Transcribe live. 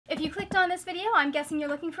on this video, I'm guessing you're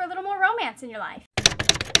looking for a little more romance in your life.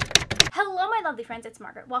 Hello my lovely friends, it's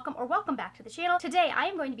Margaret. Welcome back to the channel. Today I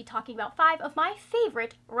am going to be talking about 5 of my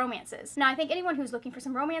favorite romances. Now I think anyone who's looking for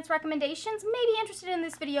some romance recommendations may be interested in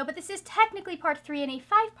this video, but this is technically part 3 in a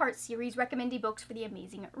 5-part series recommending books for the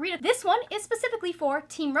Amazing Readathon. This one is specifically for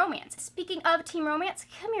teen romance. Speaking of teen romance,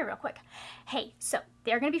 come here real quick. Hey, so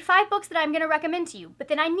there are going to be 5 books that I'm going to recommend to you, but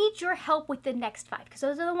then I need your help with the next 5, because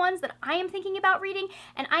those are the ones that I am thinking about reading,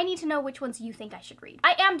 and I need to know which ones you think I should read.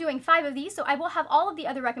 I am doing 5 of these, so I will have all of the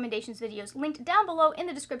other recommendations videos linked down below in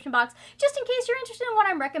the description box, just in case you're interested in what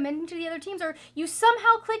I'm recommending to the other teams, or you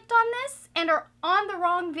somehow clicked on this and are on the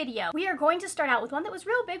wrong video. We are going to start out with one that was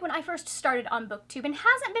real big when I first started on BookTube, and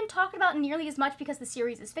hasn't been talked about nearly as much because the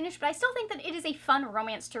series is finished, but I still think that it is a fun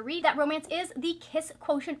romance to read. That romance is The Kiss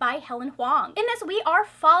Quotient by Helen Huang. In this, we are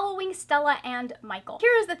following Stella and Michael.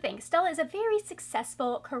 Here's the thing, Stella is a very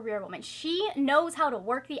successful career woman. She knows how to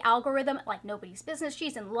work the algorithm like nobody's business.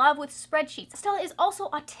 She's in love with spreadsheets. Stella is also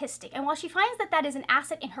autistic, and while she finds that that is an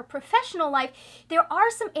asset in her professional life, there are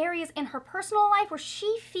some areas in her personal life where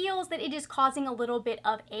she feels that it is causing a little bit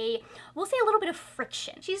of we'll say a little bit of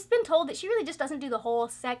friction. She's been told that she really just doesn't do the whole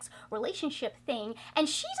sex relationship thing, and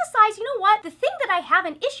she decides, you know what, the thing that I have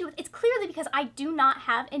an issue with, it's clearly because I do not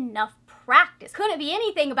have enough practice. Couldn't be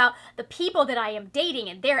anything about the people that I am dating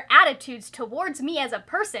and their attitudes towards me as a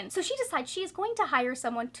person. So she decides she is going to hire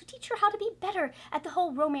someone to teach her how to be better at the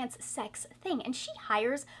whole romance sex thing, and she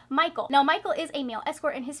hires Michael. Now Michael is a male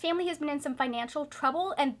escort, and his family has been in some financial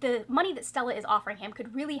trouble, and the money that Stella is offering him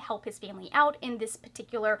could really help his family out in this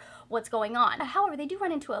particular what's going on. However, they do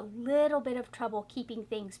run into a little bit of trouble keeping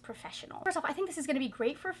things professional. First off, I think this is going to be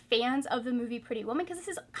great for fans of the movie Pretty Woman, because this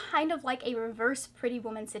is kind of like a reverse Pretty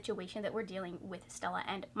Woman situation that we're dealing with Stella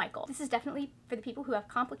and Michael. This is definitely for the people who have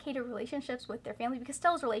complicated relationships with their family, because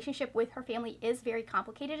Stella's relationship with her family is very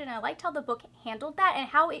complicated, and I liked how the book handled that and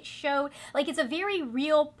how it showed, like, it's a very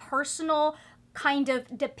real, personal kind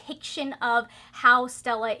of depiction of how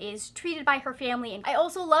Stella is treated by her family. And I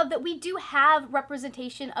also love that we do have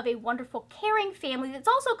representation of a wonderful, caring family that's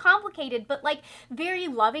also complicated, but like very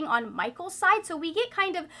loving on Michael's side. So we get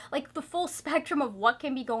kind of like the full spectrum of what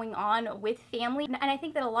can be going on with family. And I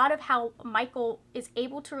think that a lot of how Michael is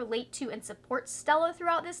able to relate to and support Stella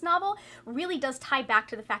throughout this novel really does tie back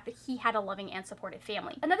to the fact that he had a loving and supportive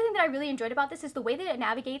family. Another thing that I really enjoyed about this is the way that it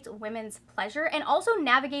navigates women's pleasure, and also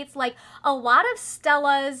navigates like a lot of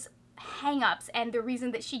Stella's hang-ups, and the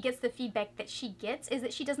reason that she gets the feedback that she gets is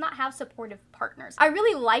that she does not have supportive partners. I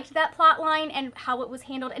really liked that plot line and how it was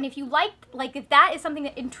handled, and if you if that is something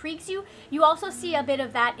that intrigues you, you also see a bit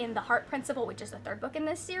of that in The Heart Principle, which is the 3rd book in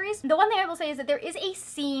this series. The one thing I will say is that there is a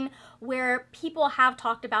scene where people have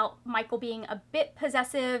talked about Michael being a bit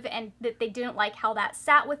possessive and that they didn't like how that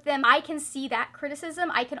sat with them. I can see that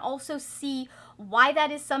criticism. I can also see why that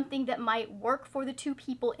is something that might work for the 2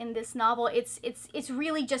 people in this novel. It's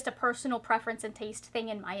really just a personal preference and taste thing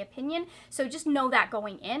in my opinion, so just know that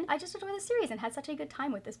going in. I just adore the series and had such a good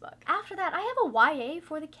time with this book. After that, I have a YA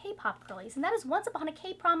for the K-pop girlies, and that is Once Upon a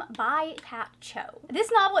K-Prom by Kat Cho. This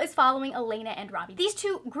novel is following Elena and Robbie. These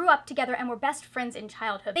 2 grew up together and were best friends in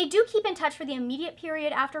childhood. They do keep in touch for the immediate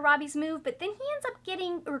period after Robbie's move, but then he ends up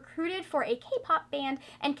getting recruited for a K-pop band,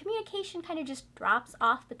 and communication kind of just drops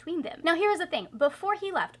off between them. Now here's the thing, before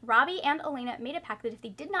he left, Robbie and Elena made a pact that if they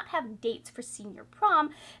did not have dates for senior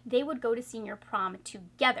prom, they would go to senior prom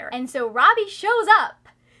together. And so Robbie shows up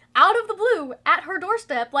out of the blue at her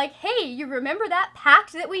doorstep like, hey, you remember that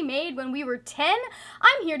pact that we made when we were 10?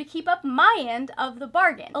 I'm here to keep up my end of the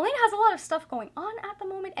bargain. Elena has a lot of stuff going on at the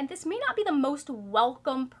moment, and this may not be the most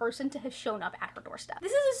welcome person to have shown up at her doorstep.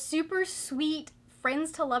 This is a super sweet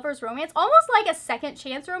friends to lovers romance, almost like a second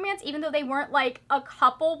chance romance, even though they weren't like a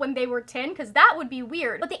couple when they were 10, because that would be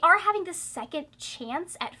weird. But they are having this second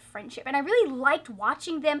chance at friendship, and I really liked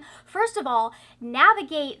watching them, first of all,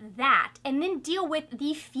 navigate that, and then deal with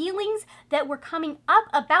the feelings that were coming up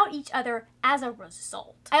about each other as a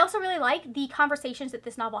result. I also really like the conversations that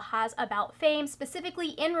this novel has about fame, specifically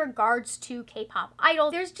in regards to K-pop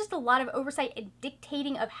idols. There's just a lot of oversight and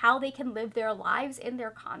dictating of how they can live their lives in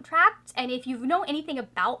their contracts, and if you know anything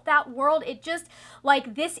about that world, it just,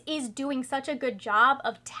 like, this is doing such a good job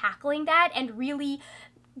of tackling that and really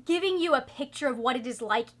giving you a picture of what it is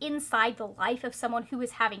like inside the life of someone who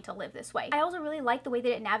is having to live this way. I also really like the way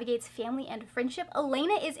that it navigates family and friendship.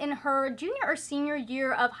 Elena is in her junior or senior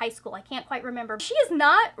year of high school. I can't quite remember. She is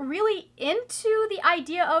not really into the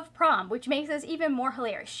idea of prom, which makes this even more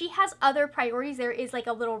hilarious. She has other priorities. There is like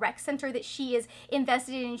a little rec center that she is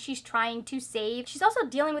invested in and she's trying to save. She's also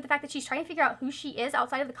dealing with the fact that she's trying to figure out who she is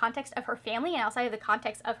outside of the context of her family and outside of the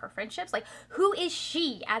context of her friendships. Like, who is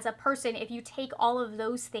she as a person if you take all of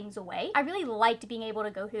those things away? I really liked being able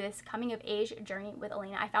to go through this coming of age journey with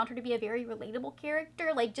Elena. I found her to be a very relatable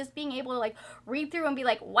character, like just being able to like read through and be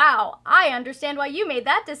like, wow, I understand why you made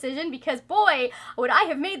that decision, because boy, would I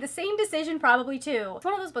have made the same decision probably too. It's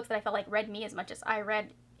one of those books that I felt like read me as much as I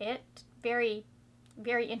read it. Very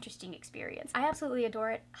interesting experience. I absolutely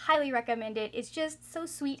adore it. Highly recommend it. It's just so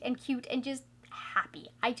sweet and cute and just happy.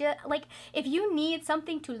 I just like, if you need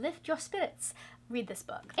something to lift your spirits, read this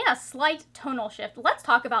book. In a slight tonal shift, let's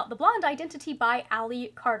talk about The Blonde Identity by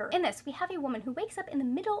Ali Carter. In this, we have a woman who wakes up in the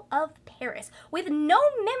middle of Paris with no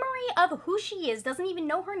memory of who she is, doesn't even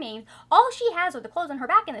know her name. All she has are the clothes on her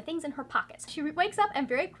back and the things in her pockets. She wakes up and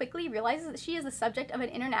very quickly realizes that she is the subject of an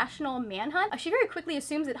international manhunt. She very quickly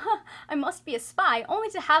assumes that, I must be a spy, only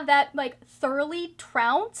to have that like thoroughly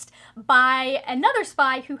trounced by another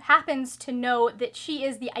spy who happens to know that she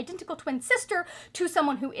is the identical twin sister to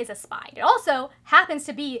someone who is a spy. It also happens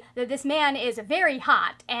to be that this man is very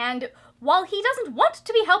hot, and while he doesn't want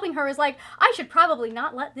to be helping her, is like, I should probably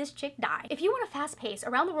not let this chick die. If you want a fast-paced,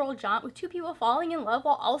 around-the-world jaunt with two people falling in love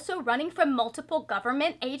while also running from multiple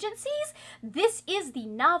government agencies, this is the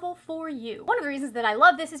novel for you. One of the reasons that I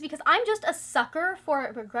love this is because I'm just a sucker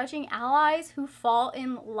for begrudging allies who fall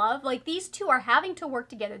in love. Like, these two are having to work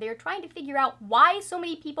together. They are trying to figure out why so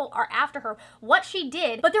many people are after her, what she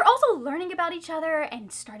did, but they're also learning about each other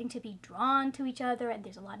and starting to be drawn to each other, and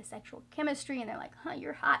there's a lot of sexual chemistry, and they're like,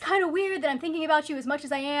 you're hot. Kind of weird that I'm thinking about you as much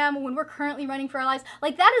as I am when we're currently running for our lives.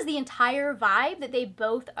 Like, that is the entire vibe that they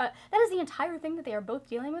both, that is the entire thing that they are both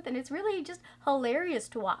dealing with, and it's really just hilarious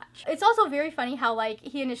to watch. It's also very funny how, like,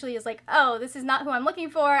 he initially is like, oh, this is not who I'm looking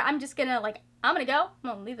for, I'm just gonna, like, I'm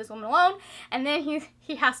gonna leave this woman alone, and then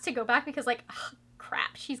he has to go back because, like, ugh,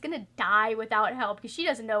 crap, she's gonna die without help because she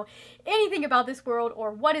doesn't know anything about this world or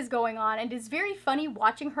what is going on, and it's very funny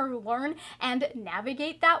watching her learn and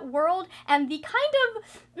navigate that world, and the kind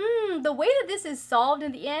of, the way that this is solved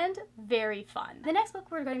in the end, very fun. The next book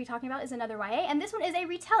we're going to be talking about is another YA, and this one is a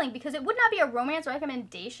retelling because it would not be a romance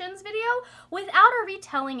recommendations video without a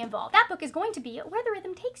retelling involved. That book is going to be Where the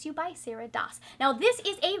Rhythm Takes You by Sarah Doss. Now, this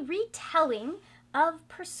is a retelling of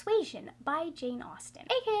Persuasion by Jane Austen,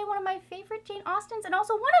 aka one of my favorite Jane Austens and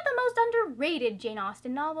also one of the most underrated Jane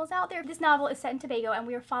Austen novels out there. This novel is set in Tobago and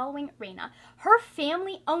we are following Raina. Her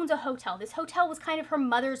family owns a hotel. This hotel was kind of her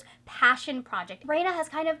mother's passion project. Raina has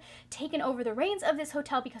kind of taken over the reins of this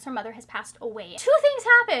hotel because her mother has passed away. Two things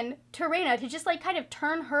happen to Raina to just like kind of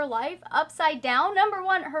turn her life upside down. Number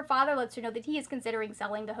one, her father lets her know that he is considering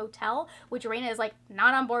selling the hotel, which Raina is like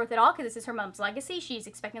not on board with at all because this is her mom's legacy. She's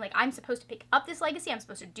expecting like, I'm supposed to pick up this legacy. I'm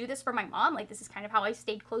supposed to do this for my mom. Like, this is kind of how I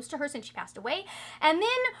stayed close to her since she passed away. And then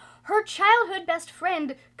her childhood best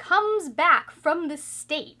friend comes back from the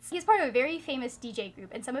States. He's part of a very famous DJ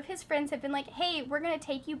group, and some of his friends have been like, hey, we're gonna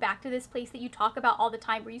take you back to this place that you talk about all the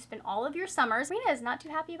time where you spend all of your summers. Rena is not too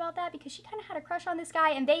happy about that because she kind of had a crush on this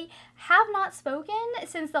guy, and they have not spoken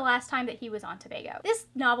since the last time that he was on Tobago. This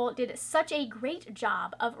novel did such a great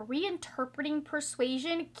job of reinterpreting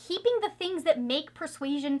Persuasion, keeping the things that make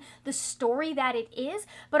Persuasion the story that it is,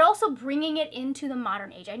 but also bringing it into the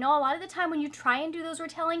modern age. I know a lot of the time when you try and do those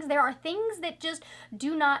retellings, there are things that just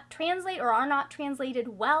do not translate or are not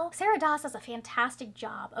translated well. Sarah Doss does a fantastic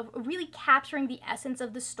job of really capturing the essence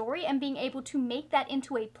of the story and being able to make that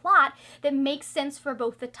into a plot that makes sense for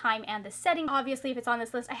both the time and the setting. Obviously, if it's on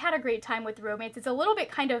this list, I had a great time with the romance. It's a little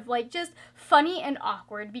bit kind of like just funny and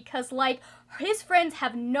awkward because like his friends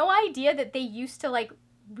have no idea that they used to like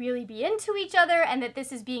really be into each other and that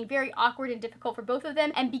this is being very awkward and difficult for both of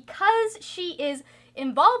them. And because she is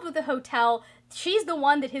involved with the hotel, she's the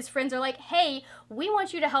one that his friends are like, hey, we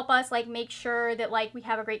want you to help us like make sure that like we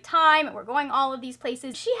have a great time and we're going all of these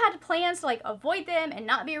places. She had plans to like avoid them and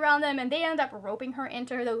not be around them, and they end up roping her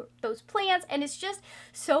into those plans, and it's just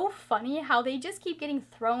so funny how they just keep getting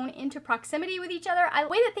thrown into proximity with each other. The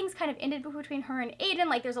way that things kind of ended between her and Aiden,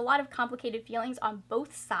 like there's a lot of complicated feelings on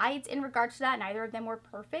both sides in regards to that. Neither of them were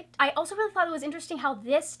perfect. I also really thought it was interesting how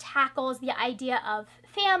this tackles the idea of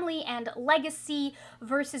family and legacy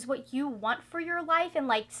versus what you want for your life and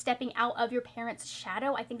like stepping out of your parents'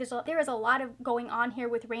 shadow. I think there is a lot of going on here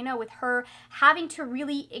with Raina, with her having to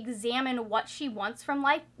really examine what she wants from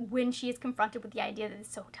life when she is confronted with the idea that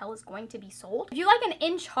this hotel is going to be sold. If you like an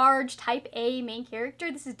in-charge type A main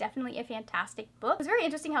character, this is definitely a fantastic book. It was very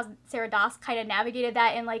interesting how Sarah Doss kind of navigated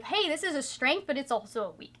that and like, hey, this is a strength, but it's also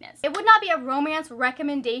a weakness. It would not be a romance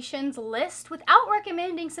recommendations list without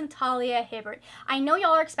recommending some Talia Hibbert. I know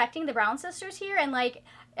y'all are expecting the Brown sisters here, and like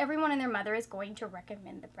everyone and their mother is going to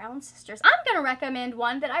recommend the Brown sisters. I'm gonna recommend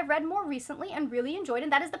one that I read more recently and really enjoyed,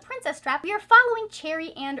 and that is The Princess Trap. We are following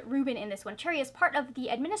Cherry and Reuben in this one. Cherry is part of the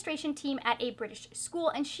administration team at a British school,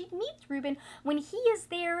 and she meets Reuben when he is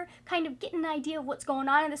there kind of getting an idea of what's going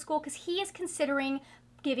on in the school, because he is considering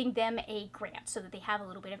giving them a grant so that they have a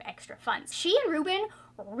little bit of extra funds. She and Reuben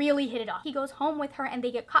really hit it off. He goes home with her and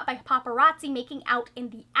they get caught by paparazzi making out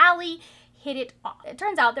in the alley. Hit it off. It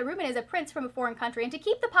turns out that Reuben is a prince from a foreign country, and to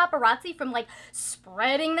keep the paparazzi from like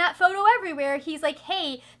spreading that photo everywhere, he's like,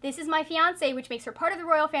 hey, this is my fiance, which makes her part of the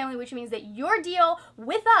royal family, which means that your deal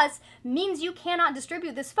with us means you cannot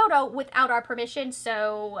distribute this photo without our permission,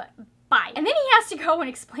 so bye. And then he has to go and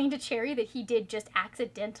explain to Cherry that he did just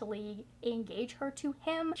accidentally engage her to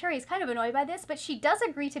him. Cherry is kind of annoyed by this, but she does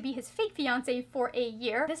agree to be his fake fiance for a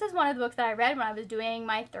year. This is one of the books that I read when I was doing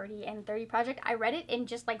my 30 and 30 project. I read it in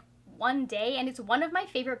just like one day, and it's one of my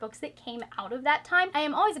favorite books that came out of that time. I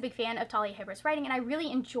am always a big fan of Talia Hibbert's writing, and I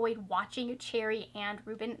really enjoyed watching Cherry and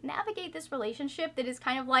Reuben navigate this relationship that is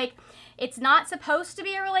kind of like, it's not supposed to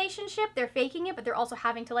be a relationship, they're faking it, but they're also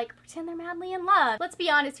having to like pretend they're madly in love. Let's be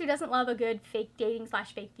honest, who doesn't love a good fake dating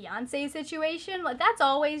slash fake fiance situation? Like, that's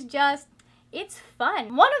always just, it's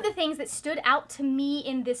fun. One of the things that stood out to me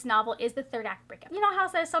in this novel is the third act breakup. You know how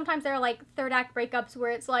sometimes there are like third act breakups where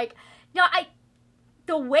it's like, you know,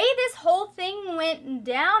 the way this whole thing went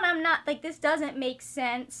down, I'm not, like, this doesn't make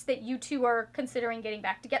sense that you two are considering getting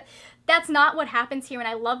back together. That's not what happens here, and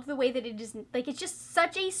I love the way that it is, like, it's just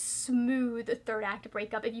such a smooth third act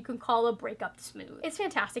breakup, if you can call a breakup smooth. It's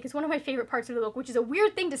fantastic. It's one of my favorite parts of the book, which is a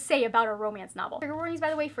weird thing to say about a romance novel. Trigger warnings, by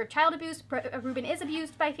the way, for child abuse. Reuben is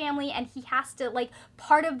abused by family, and he has to, like,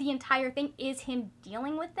 part of the entire thing is him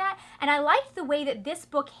dealing with that, and I like the way that this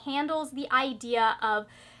book handles the idea of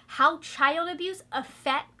how child abuse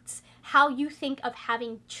affects how you think of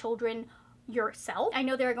having children yourself. I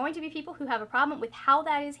know there are going to be people who have a problem with how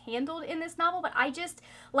that is handled in this novel, but I just,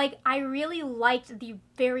 like, I really liked the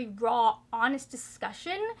very raw, honest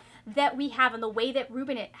discussion that we have and the way that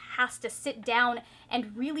Reuben has to sit down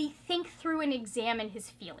and really think through and examine his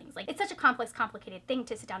feelings. Like, it's such a complex, complicated thing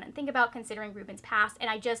to sit down and think about, considering Reuben's past, and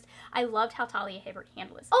I loved how Talia Hibbert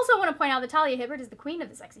handled this. Also, I want to point out that Talia Hibbert is the queen of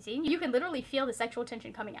the sexy scene. You can literally feel the sexual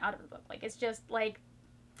tension coming out of the book. Like, it's just, like,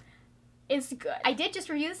 it's good. I did just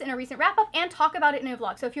review this in a recent wrap-up and talk about it in a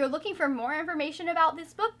vlog, so if you're looking for more information about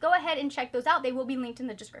this book, go ahead and check those out. They will be linked in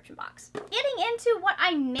the description box. Getting into what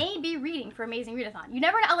I may be reading for Amazing Readathon. You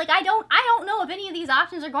never know, like, I don't know if any of these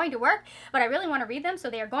options are going to work, but I really want to read them, so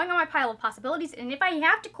they are going on my pile of possibilities, and if I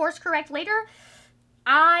have to course correct later,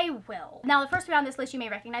 I will. Now, the first one on this list you may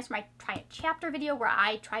recognize from my Try a Chapter video, where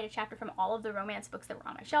I tried a chapter from all of the romance books that were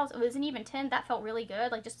on my shelves. It was an even 10. That felt really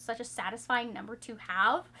good, like just such a satisfying number to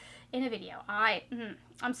have in a video.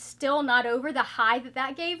 I'm still not over the high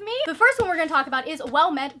that gave me. The first one we're going to talk about is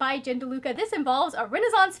Well Met by Jen DeLuca. This involves a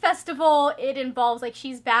Renaissance festival. It involves, like,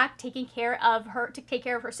 she's back to take care of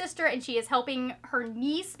her sister, and she is helping her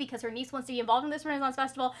niece because her niece wants to be involved in this Renaissance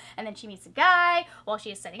festival, and then she meets a guy while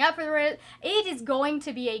she is setting up for the It is going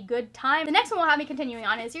to be a good time. The next one will have me continuing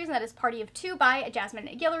on in a series, and that is Party of Two by Jasmine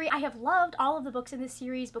Guillory. I have loved all of the books in this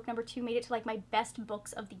series. Book number 2 made it to, like, my best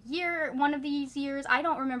books of the year one of these years. I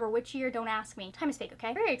don't remember which year, don't ask me. Time is fake,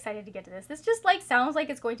 okay? Very excited to get to this. This just, like, sounds like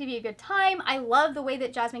it's going to be a good time. I love the way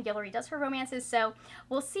that Jasmine Guillory does her romances, so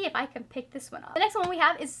we'll see if I can pick this one up. The next one we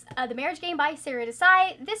have is The Marriage Game by Sarah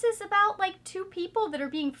Desai. This is about, like, two people that are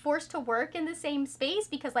being forced to work in the same space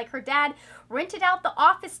because, like, her dad rented out the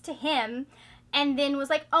office to him and then was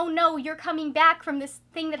like, oh no, you're coming back from this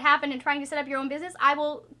thing that happened and trying to set up your own business. I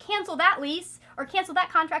will cancel that lease or cancel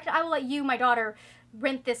that contract. I will let you, my daughter,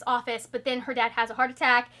 rent this office. But then her dad has a heart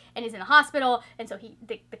attack and is in the hospital, and so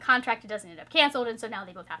the contract doesn't end up canceled, and so now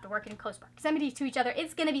they both have to work in close proximity to each other.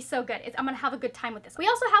 It's gonna be so good. I'm gonna have a good time with this. We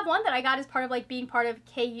also have one that I got as part of, like, being part of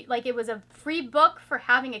KU, like, it was a free book for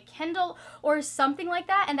having a Kindle or something like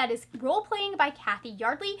that, and that is Role Playing by Kathy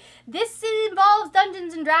Yardley. This involves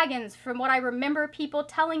Dungeons and Dragons from what I remember people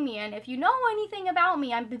telling me, and if you know anything about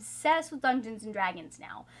me, I'm obsessed with Dungeons and Dragons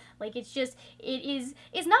now. Like, it's just,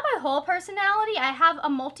 it's not my whole personality. I have a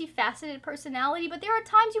multifaceted personality, but there are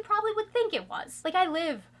times you probably would think it was. Like, I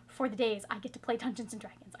live for the days I get to play Dungeons and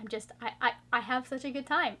Dragons. I have such a good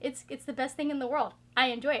time. It's the best thing in the world. I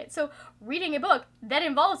enjoy it. So reading a book that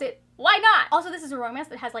involves it, why not? Also, this is a romance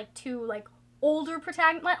that has like two like older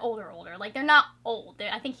protagonists, not older, like they're not old.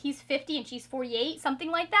 I think he's 50 and she's 48,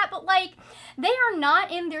 something like that, but like they are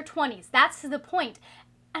not in their 20s. That's the point.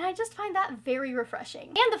 And I just find that very refreshing.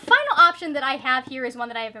 And the final option that I have here is one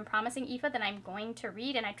that I have been promising Aoife that I'm going to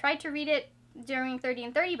read, and I tried to read it during 30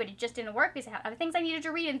 and 30, but it just didn't work because I had other things I needed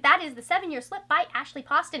to read, and that is The 7-Year Slip by Ashley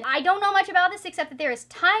Poston. I don't know much about this except that there is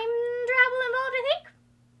time travel involved, I think?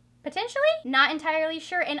 Potentially? Not entirely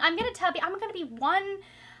sure, and I'm gonna be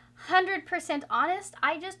 100% honest.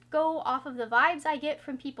 I just go off of the vibes I get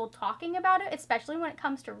from people talking about it, especially when it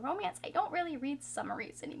comes to romance. I don't really read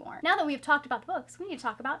summaries anymore. Now that we've talked about the books, we need to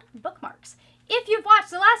talk about bookmarks. If you've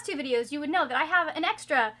watched the last two videos, you would know that I have an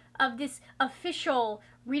extra of this official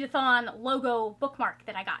Readathon logo bookmark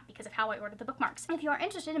that I got because of how I ordered the bookmarks. If you are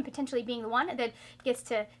interested in potentially being the one that gets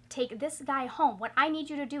to take this guy home, what I need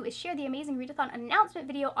you to do is share the Amazing Readathon announcement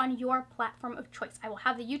video on your platform of choice. I will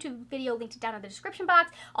have the YouTube video linked down in the description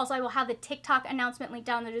box. Also, I will have the TikTok announcement linked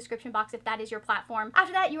down in the description box if that is your platform.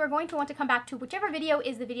 After that, you are going to want to come back to whichever video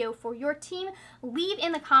is the video for your team. Leave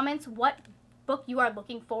in the comments what book you are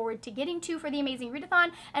looking forward to getting to for the Amazing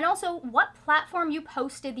Readathon, and also what platform you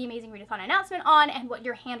posted the Amazing Readathon announcement on and what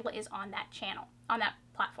your handle is on that channel, on that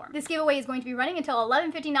platform. This giveaway is going to be running until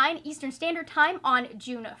 11:59 Eastern Standard Time on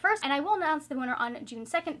June 1st, and I will announce the winner on June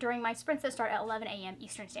 2nd during my sprints that start at 11 a.m.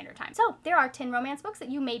 Eastern Standard Time. So there are 10 romance books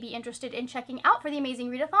that you may be interested in checking out for the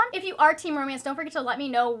Amazing Readathon. If you are Team Romance, don't forget to let me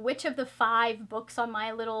know which of the 5 books on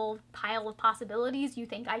my little pile of possibilities you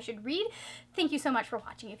think I should read. Thank you so much for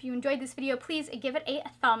watching. If you enjoyed this video, please give it a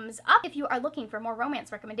thumbs up. If you are looking for more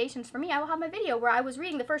romance recommendations from me, I will have my video where I was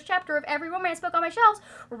reading the first chapter of every romance book on my shelves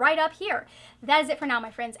right up here. That is it for now,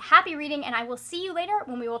 my friends. Happy reading, and I will see you later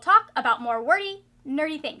when we will talk about more wordy,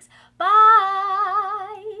 nerdy things.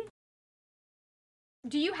 Bye!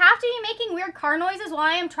 Do you have to be making weird car noises while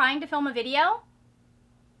I am trying to film a video?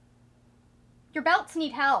 Your belts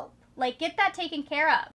need help. Like, get that taken care of.